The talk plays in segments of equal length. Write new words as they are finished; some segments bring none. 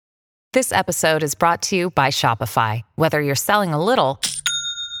This episode is brought to you by Shopify. Whether you're selling a little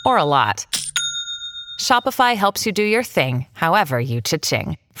or a lot, Shopify helps you do your thing, however you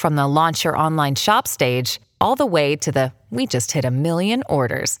cha-ching. From the launch your online shop stage, all the way to the we just hit 1 million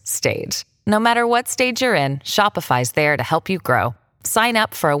orders stage. No matter what stage you're in, Shopify's there to help you grow. Sign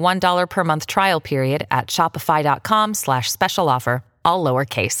up for a $1 per month trial period at shopify.com/special offer, all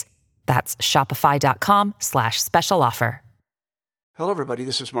lowercase. That's shopify.com/special offer. Hello, everybody.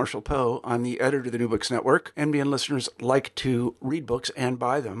 This is Marshall Poe. I'm the editor of the New Books Network. NBN listeners like to read books and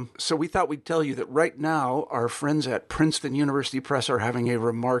buy them. So we thought we'd tell you that right now, our friends at Princeton University Press are having a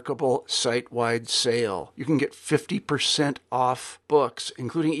remarkable site-wide sale. You can get 50% off books,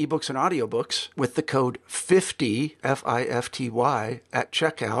 including ebooks and audiobooks, with the code 50, F-I-F-T-Y, at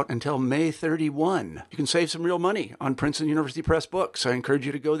checkout until May 31. You can save some real money on Princeton University Press books. I encourage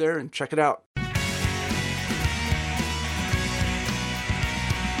you to go there and check it out.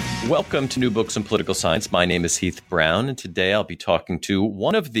 Welcome to New Books in Political Science. My name is Heath Brown, and today I'll be talking to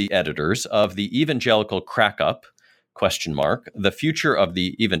one of the editors of the Evangelical Crack-Up, ? The Future of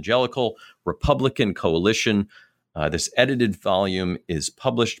the Evangelical Republican Coalition. This edited volume is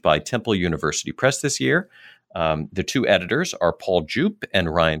published by Temple University Press this year. The two editors are Paul Jupe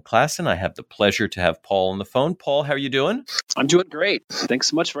and Ryan Klassen. I have the pleasure to have Paul on the phone. Paul, how are you doing? I'm doing great. Thanks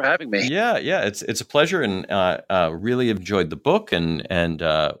so much for having me. Yeah, it's a pleasure, and really enjoyed the book, and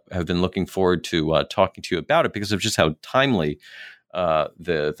have been looking forward to talking to you about it because of just how timely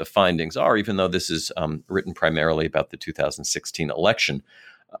the findings are, even though this is written primarily about the 2016 election.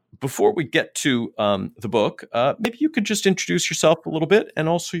 Before we get to the book, maybe you could just introduce yourself a little bit and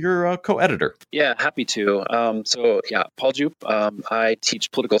also your co-editor. Yeah, happy to. Paul Jupe. I teach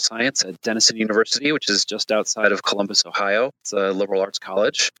political science at Denison University, which is just outside of Columbus, Ohio. It's a liberal arts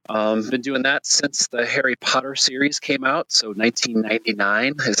college. Been doing that since the Harry Potter series came out. So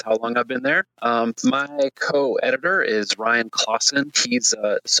 1999 is how long I've been there. My co-editor is Ryan Klassen. He's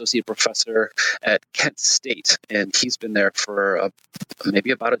an associate professor at Kent State, and he's been there for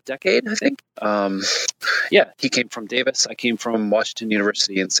maybe about a decade, I think. He came from Davis. I came from Washington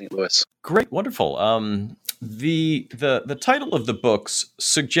University in St. Louis. Great, wonderful. The title of the books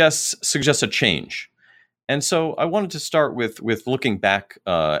suggests a change, and so I wanted to start with looking back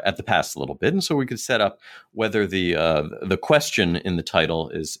at the past a little bit, and so we could set up whether the question in the title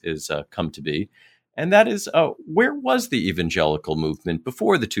is come to be, and that is where was the evangelical movement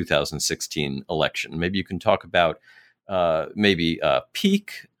before the 2016 election? Maybe you can talk about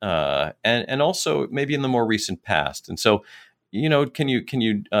peak, and also maybe in the more recent past. And so, can you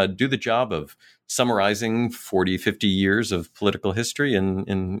do the job of summarizing 40, 50 years of political history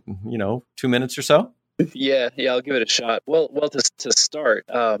in 2 minutes or so? Yeah, I'll give it a shot. Well, to start,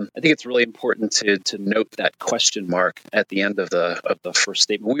 I think it's really important to note that question mark at the end of the first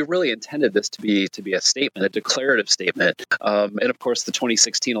statement. We really intended this to be a statement, a declarative statement, and of course, the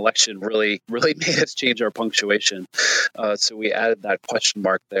 2016 election really made us change our punctuation. So we added that question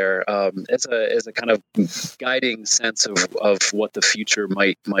mark there as a kind of guiding sense of what the future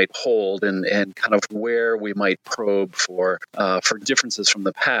might hold and kind of where we might probe for differences from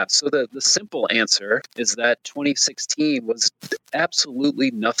the past. So the simple answer is that 2016 was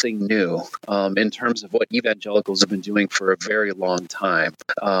absolutely nothing new in terms of what evangelicals have been doing for a very long time.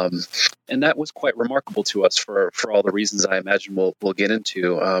 And that was quite remarkable to us for all the reasons I imagine we'll get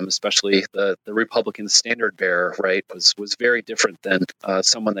into, especially the Republican standard bearer, right, was very different than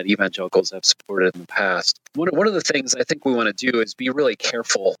someone that evangelicals have supported in the past. One of the things I think we want to do is be really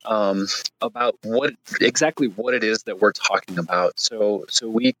careful about what it is that we're talking about. So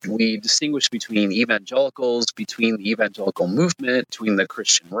we distinguish between evangelicals, between the evangelical movement, between the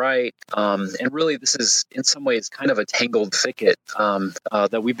Christian right, and really this is in some ways kind of a tangled thicket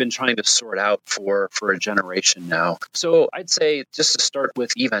that we've been trying to sort out for a generation now. So I'd say, just to start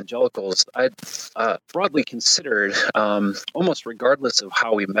with evangelicals, I'd broadly considered, almost regardless of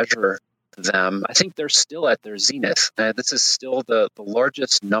how we measure them, I think they're still at their zenith. This is still the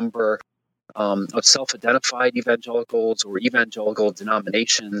largest number of self-identified evangelicals or evangelical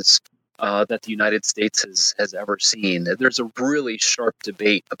denominations that the United States has ever seen. There's a really sharp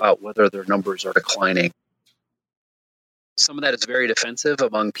debate about whether their numbers are declining. Some of that is very defensive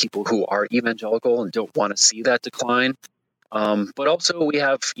among people who are evangelical and don't want to see that decline. But also we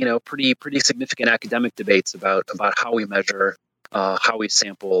have, pretty significant academic debates about how we measure, how we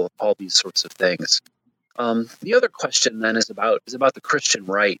sample, all these sorts of things. The other question then is about the Christian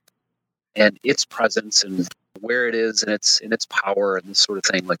right and its presence and where it is and its power and this sort of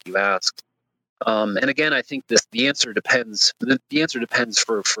thing, like you asked. And again, I think the answer depends. The answer depends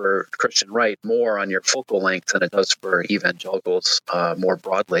for Christian right more on your focal length than it does for evangelicals more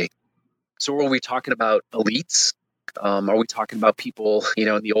broadly. So are we talking about elites? Are we talking about people, in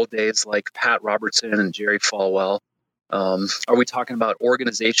the old days like Pat Robertson and Jerry Falwell? Are we talking about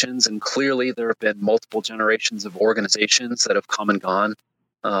organizations? And clearly there have been multiple generations of organizations that have come and gone.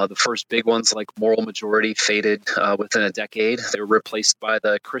 The first big ones like Moral Majority faded within a decade. They were replaced by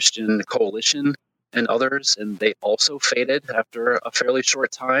the Christian Coalition and others, and they also faded after a fairly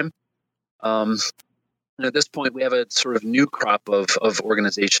short time. And at this point, we have a sort of new crop of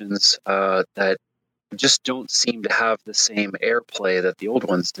organizations that just don't seem to have the same airplay that the old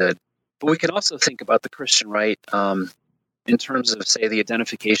ones did. But we can also think about the Christian right in terms of, say, the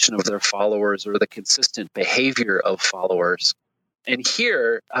identification of their followers or the consistent behavior of followers. And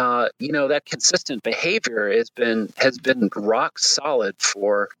here, that consistent behavior has been rock solid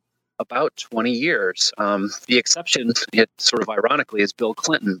for about 20 years. The exception, it sort of ironically, is Bill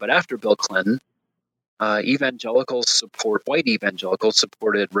Clinton. But after Bill Clinton, white evangelicals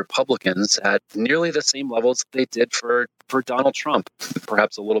supported Republicans at nearly the same levels they did for Donald Trump,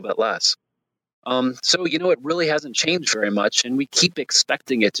 perhaps a little bit less. So, it really hasn't changed very much, and we keep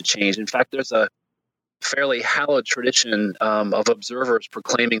expecting it to change. In fact, there's a fairly hallowed tradition of observers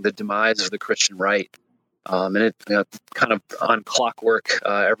proclaiming the demise of the Christian right. And it kind of on clockwork,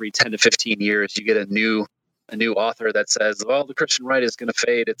 every 10 to 15 years, you get a new author that says, well, the Christian right is going to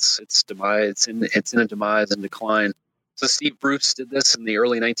fade. It's demise. It's in a demise and decline. So Steve Bruce did this in the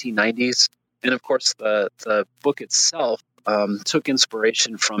early 1990s. And of course, the book itself took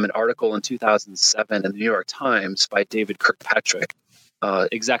inspiration from an article in 2007 in the New York Times by David Kirkpatrick.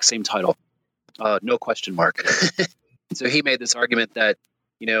 Exact same title. No question mark. So he made this argument that,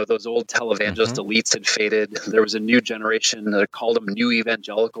 those old televangelist elites had faded. There was a new generation that called them new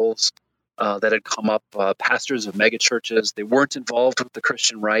evangelicals that had come up, pastors of megachurches. They weren't involved with the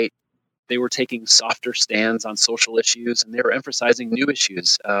Christian right. They were taking softer stands on social issues, and they were emphasizing new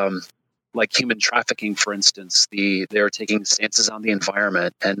issues like human trafficking, for instance. They were taking stances on the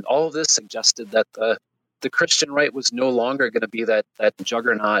environment. And all of this suggested that the Christian right was no longer going to be that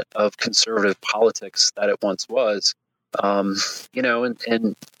juggernaut of conservative politics that it once was. The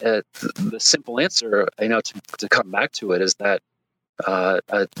simple answer, to come back to it is that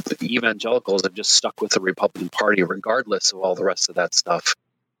evangelicals have just stuck with the Republican Party regardless of all the rest of that stuff.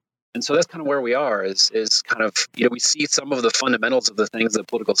 And so that's kind of where we are is kind of, we see some of the fundamentals of the things that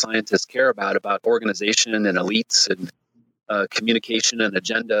political scientists care about organization and elites and communication and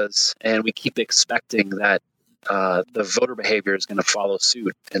agendas. And we keep expecting that the voter behavior is going to follow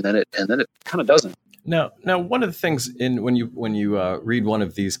suit. And then it kind of doesn't. Now, one of the things when you read one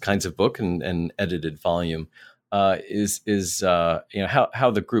of these kinds of book and edited volume is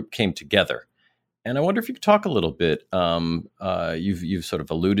how the group came together. And I wonder if you could talk a little bit. You've sort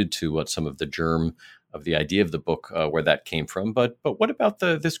of alluded to what some of the germ of the idea of the book, where that came from. But what about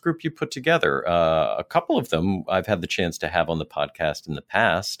this group you put together? A couple of them I've had the chance to have on the podcast in the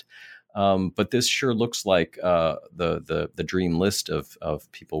past. But this sure looks like the dream list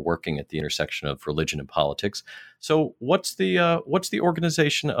of people working at the intersection of religion and politics. So what's the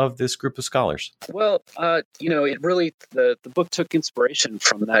organization of this group of scholars? Well, it really, the book took inspiration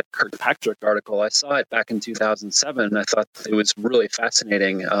from that Kirkpatrick article. I saw it back in 2007, and I thought it was really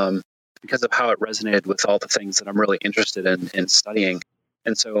fascinating because of how it resonated with all the things that I'm really interested in studying.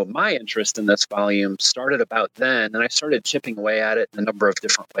 And so my interest in this volume started about then, and I started chipping away at it in a number of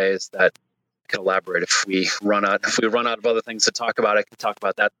different ways that I could elaborate. If we run out of other things to talk about, I can talk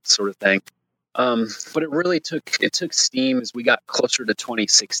about that sort of thing. But it really took steam as we got closer to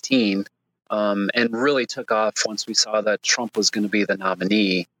 2016, and really took off once we saw that Trump was going to be the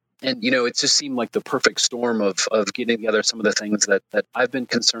nominee. And, it just seemed like the perfect storm of getting together some of the things that I've been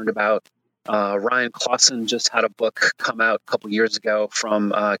concerned about. Ryan Clausen just had a book come out a couple years ago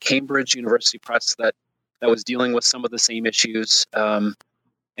from Cambridge University Press that was dealing with some of the same issues. And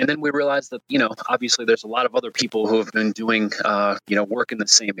then we realized that, obviously there's a lot of other people who have been doing, work in the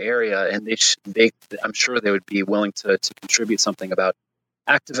same area, and I'm sure they would be willing to contribute something about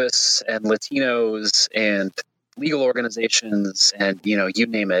activists and Latinos and legal organizations and, you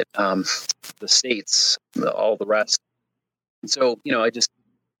name it, the states, all the rest. And so, I just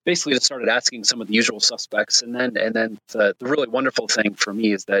basically just started asking some of the usual suspects. And then the really wonderful thing for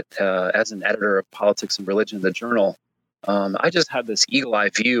me is that as an editor of Politics and Religion in the Journal, I just had this eagle-eye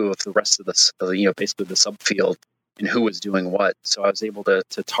view of the rest of this, basically the subfield and who was doing what. So I was able to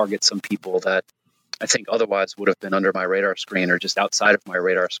target some people that I think otherwise would have been under my radar screen or just outside of my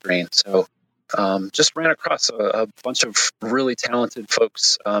radar screen. So just ran across a bunch of really talented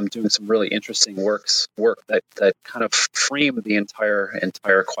folks doing some really interesting work that kind of framed the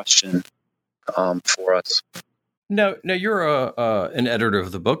entire question for us. No, you're an editor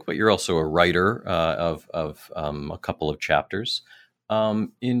of the book, but you're also a writer of a couple of chapters.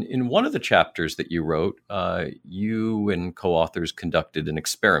 In one of the chapters that you wrote, you and co-authors conducted an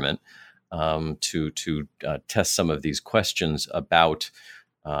experiment to test some of these questions about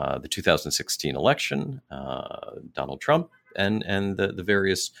the 2016 election, Donald Trump, and the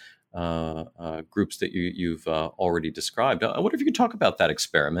various groups that you've already described. I wonder if you could talk about that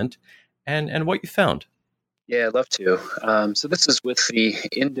experiment and what you found. Yeah, I'd love to. So this is with the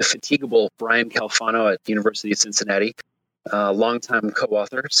indefatigable Brian Calfano at the University of Cincinnati, longtime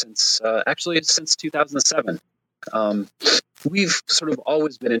co-author since 2007. We've sort of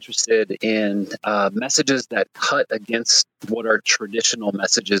always been interested in messages that cut against what are traditional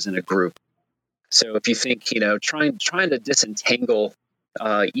messages in a group. So if you think, trying to disentangle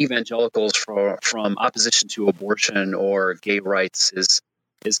evangelicals from opposition to abortion or gay rights is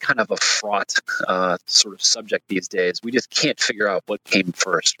kind of a fraught sort of subject these days. We just can't figure out what came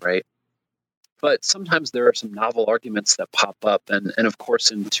first, right? But sometimes there are some novel arguments that pop up. And of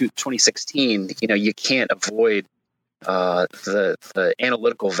course, in 2016, you can't avoid the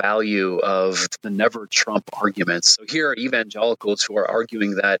analytical value of the never Trump arguments. So here are evangelicals who are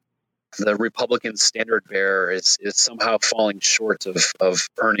arguing that the Republican standard bearer is somehow falling short of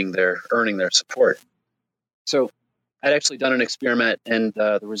earning their support. So I'd actually done an experiment, and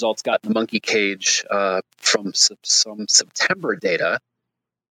the results got in the monkey cage from some September data.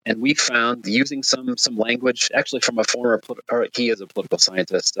 And we found, using some language, actually from a former, he is a political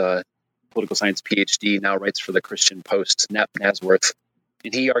scientist, political science PhD, now writes for the Christian Post, Nap Nasworth.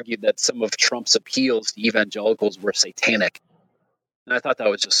 And he argued that some of Trump's appeals to evangelicals were satanic. And I thought that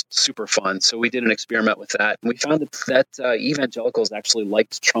was just super fun. So we did an experiment with that. And we found that evangelicals actually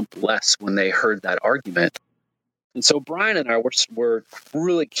liked Trump less when they heard that argument. And so Brian and I were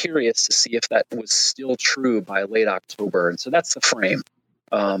really curious to see if that was still true by late October. And so that's the frame.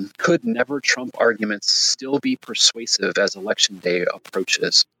 Could never Trump arguments still be persuasive as election day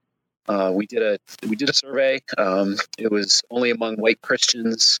approaches? We did a survey. It was only among white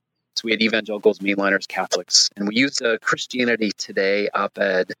Christians. So we had evangelicals, mainliners, Catholics. And we used a Christianity Today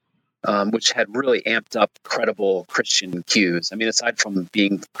op-ed, which had really amped up credible Christian cues. I mean, aside from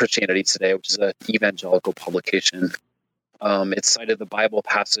being Christianity Today, which is an evangelical publication, it cited the Bible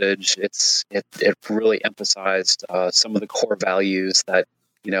passage. It really emphasized some of the core values that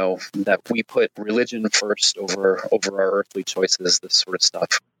we put religion first over our earthly choices, this sort of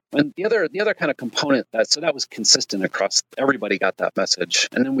stuff. And the other kind of component that was consistent across, everybody got that message.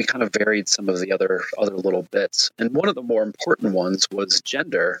 And then we kind of varied some of the other little bits. And one of the more important ones was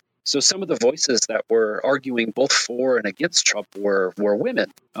gender. So some of the voices that were arguing both for and against Trump were women.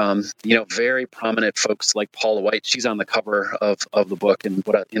 Very prominent folks like Paula White. She's on the cover of the book, and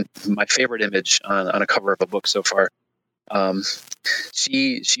in my favorite image on a cover of a book so far.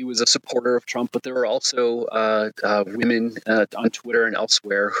 She was a supporter of Trump, but there were also women on Twitter and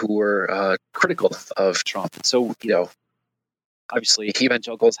elsewhere who were critical of Trump. And so, obviously,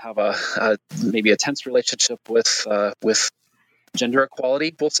 evangelicals have maybe a tense relationship with gender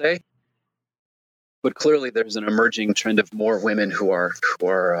equality, we'll say. But clearly, there's an emerging trend of more women who are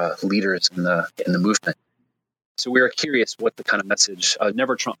leaders in the movement. So we were curious what the kind of message,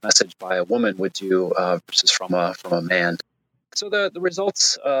 never Trump message by a woman would do versus from a man. So the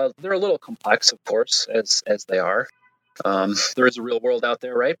results, they're a little complex, of course, as they are. There is a real world out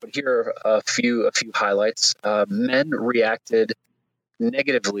there, right? But here are a few highlights. Men reacted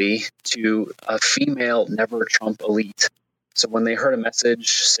negatively to a female never Trump elite. So when they heard a message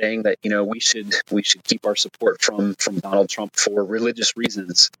saying that we should keep our support from Donald Trump for religious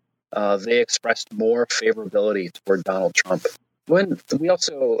reasons, they expressed more favorability toward Donald Trump. When we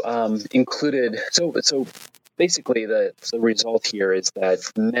also included, so basically the result here is that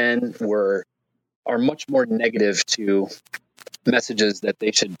men are much more negative to messages that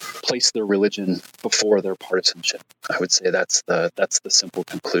they should place their religion before their partisanship. I would say that's the simple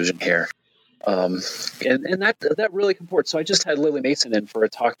conclusion here. And that really comports. So I just had Lily Mason in for a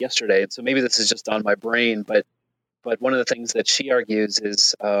talk yesterday, and so maybe this is just on my brain, but one of the things that she argues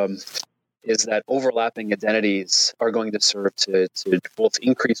is that overlapping identities are going to serve to both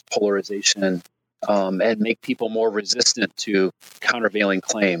increase polarization and make people more resistant to countervailing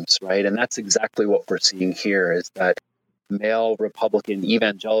claims, right? And that's exactly what we're seeing here, is that male Republican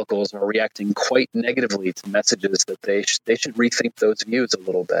evangelicals are reacting quite negatively to messages that they should rethink those views a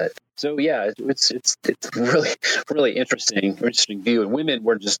little bit. So yeah, it's really, really interesting view. And women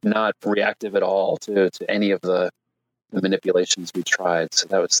were just not reactive at all to any of the manipulations we tried. So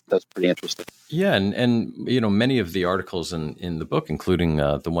that was pretty interesting. Yeah, and many of the articles in the book, including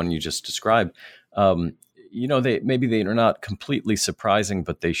the one you just described, they are not completely surprising,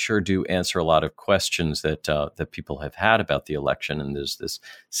 but they sure do answer a lot of questions that people have had about the election. And there's this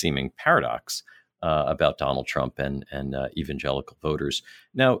seeming paradox about Donald Trump and evangelical voters.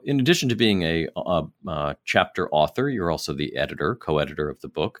 Now, in addition to being a chapter author, you're also the co-editor of the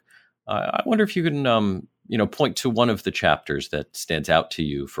book. I wonder if you can point to one of the chapters that stands out to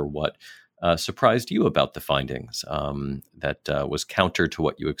you for what surprised you about the findings that was counter to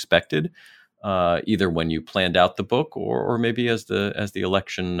what you expected, either when you planned out the book or maybe as the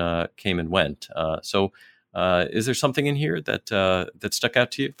election came and went. So is there something in here that stuck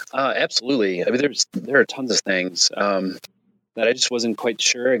out to you? Absolutely. I mean, there are tons of things that I just wasn't quite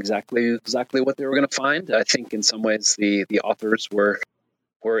sure exactly what they were going to find. I think in some ways the authors were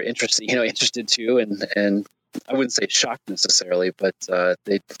interested too, and I wouldn't say shocked necessarily, but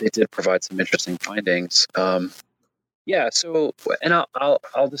they did provide some interesting findings. So, and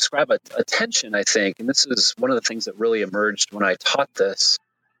I'll describe a tension, I think, and this is one of the things that really emerged when I taught this.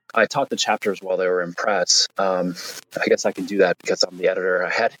 I taught the chapters while they were in press. I guess I can do that because I'm the editor.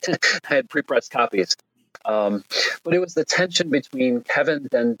 I had pre-pressed copies. But it was the tension between Kevin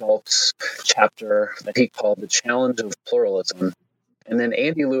Dendalk's chapter that he called The Challenge of Pluralism, and then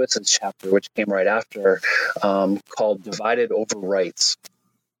Andy Lewis's chapter, which came right after, called Divided Over Rights.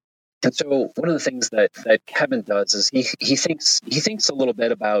 And so one of the things that Kevin does is he thinks a little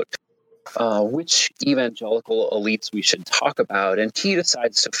bit about which evangelical elites we should talk about, and he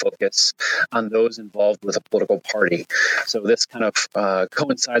decides to focus on those involved with a political party. So this kind of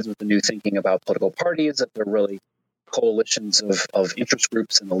coincides with the new thinking about political parties, that they're really coalitions of interest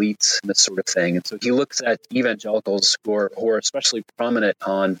groups and elites and this sort of thing. And so he looks at evangelicals who are especially prominent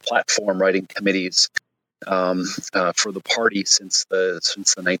on platform writing committees for the party since the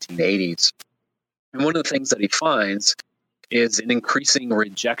 1980s. And one of the things that he finds is an increasing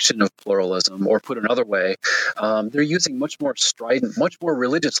rejection of pluralism, or put another way, they're using much more strident, much more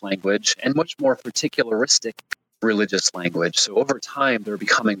religious language, and much more particularistic religious language. So over time, they're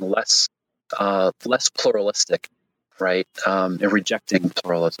becoming less pluralistic, right, and rejecting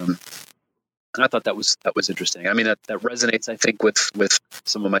pluralism. And I thought that was interesting. I mean, that resonates, I think, with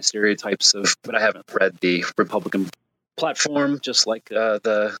some of my stereotypes but I haven't read the Republican platform, just like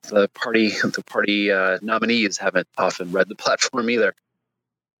the party nominees haven't often read the platform either.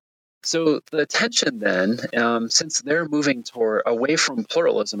 So the tension then, since they're moving away from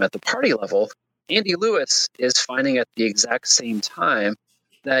pluralism at the party level, Andy Lewis is finding at the exact same time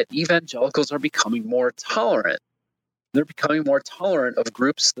that evangelicals are becoming more tolerant. They're becoming more tolerant of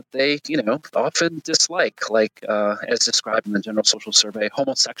groups that they, often dislike, like as described in the General Social Survey,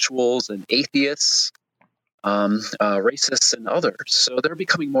 homosexuals and atheists, racists and others. So they're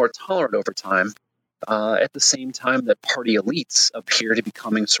becoming more tolerant over time, at the same time that party elites appear to be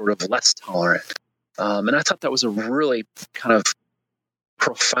becoming sort of less tolerant. And I thought that was a really kind of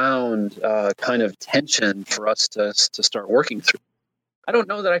profound kind of tension for us to start working through. I don't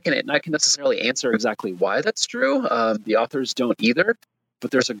know that I can necessarily answer exactly why that's true. The authors don't either, but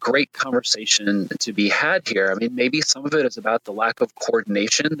there's a great conversation to be had here. I mean, maybe some of it is about the lack of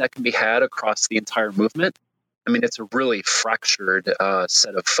coordination that can be had across the entire movement. I mean, it's a really fractured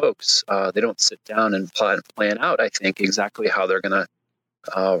set of folks. They don't sit down and plan out, I think, exactly how they're going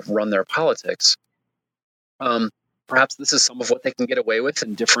to run their politics. Perhaps this is some of what they can get away with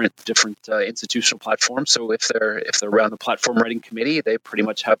in different institutional platforms. So if they're on the platform writing committee, they pretty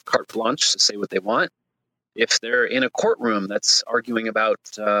much have carte blanche to say what they want. If they're in a courtroom that's arguing about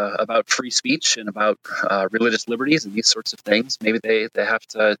free speech and about religious liberties and these sorts of things, maybe they have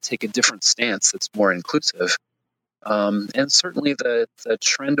to take a different stance that's more inclusive. And certainly the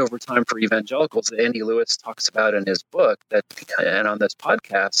trend over time for evangelicals that Andy Lewis talks about in his book and on this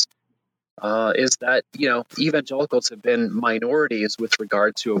podcast is that evangelicals have been minorities with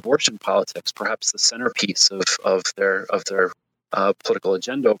regard to abortion politics, perhaps the centerpiece of their political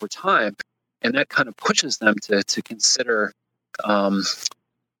agenda over time, and that kind of pushes them to consider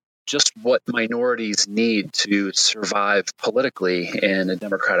just what minorities need to survive politically in a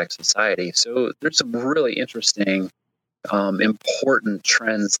democratic society. So there's some really interesting, important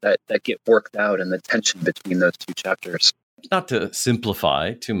trends that get worked out in the tension between those two chapters. Not to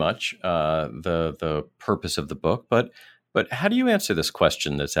simplify too much the purpose of the book, but how do you answer this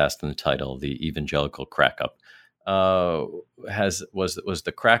question that's asked in the title, the evangelical crack-up? Was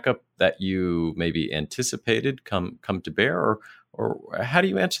the crack-up that you maybe anticipated come to bear, or how do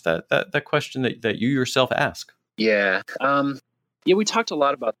you answer that question that you yourself ask? Yeah, we talked a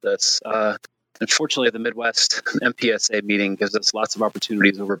lot about this. Unfortunately, the Midwest MPSA meeting gives us lots of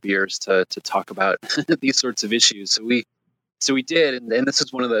opportunities over beers to talk about these sorts of issues. So we So we did, and this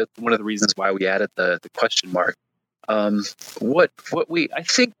is one of the reasons why we added the question mark. I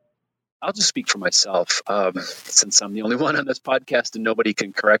think I'll just speak for myself, since I'm the only one on this podcast and nobody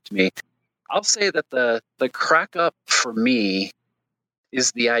can correct me. I'll say that the crack up for me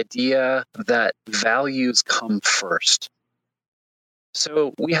is the idea that values come first.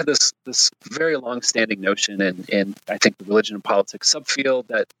 So we had this very long-standing notion in I think the religion and politics subfield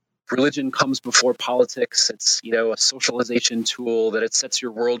that religion comes before politics. It's, a socialization tool, that it sets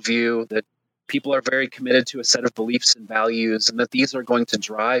your worldview, that people are very committed to a set of beliefs and values, and that these are going to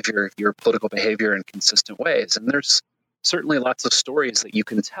drive your political behavior in consistent ways. And there's certainly lots of stories that you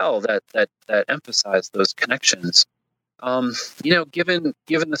can tell that emphasize those connections. Given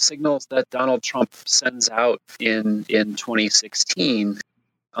the signals that Donald Trump sends out in 2016,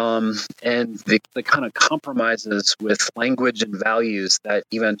 and the kind of compromises with language and values that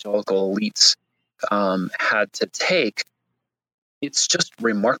evangelical elites had to take, it's just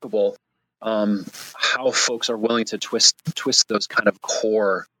remarkable how folks are willing to twist those kind of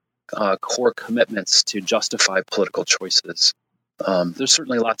core commitments to justify political choices. There's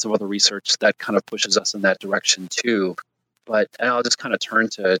certainly lots of other research that kind of pushes us in that direction too. And I'll just kind of turn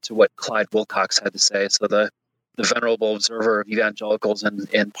to what Clyde Wilcox had to say. So the venerable observer of evangelicals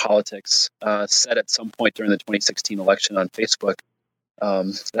and politics said at some point during the 2016 election on Facebook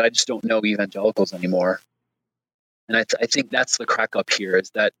that I just don't know evangelicals anymore. And I think that's the crack up here, is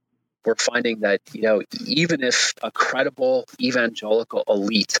that we're finding that, even if a credible evangelical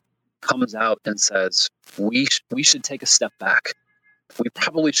elite comes out and says, we should take a step back, we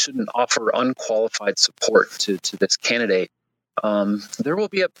probably shouldn't offer unqualified support to this candidate, there will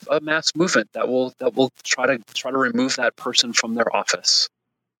be a mass movement that will try to remove that person from their office.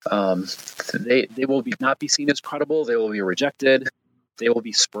 They will not be seen as credible. They will be rejected. They will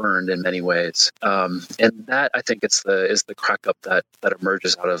be spurned in many ways. And that, I think, is the crack up that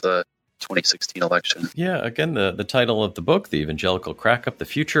emerges out of the 2016 election. Yeah, again, the title of the book, The Evangelical Crack Up, The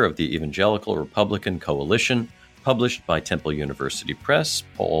Future of the Evangelical Republican Coalition, published by Temple University Press.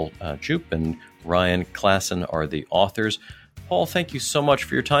 Paul Jupe and Ryan Klassen are the authors. Paul, thank you so much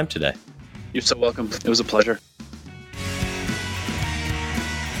for your time today. You're so welcome. It was a pleasure.